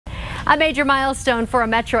A major milestone for a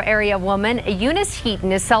metro area woman. Eunice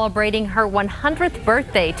Heaton is celebrating her 100th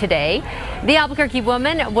birthday today. The Albuquerque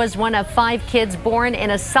woman was one of 5 kids born in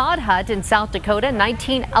a sod hut in South Dakota in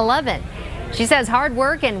 1911. She says hard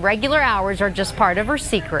work and regular hours are just part of her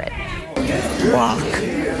secret. Walk,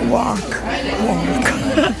 walk, walk.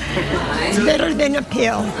 It's better than a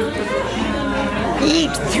pill.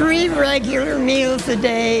 Eat 3 regular meals a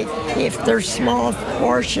day. If they're small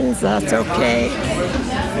portions, that's okay.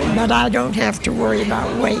 But I don't have to worry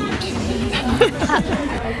about weight.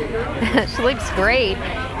 She looks great.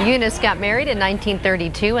 Eunice got married in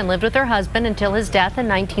 1932 and lived with her husband until his death in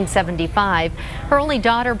 1975. Her only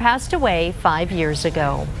daughter passed away 5 years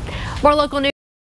ago. More local news.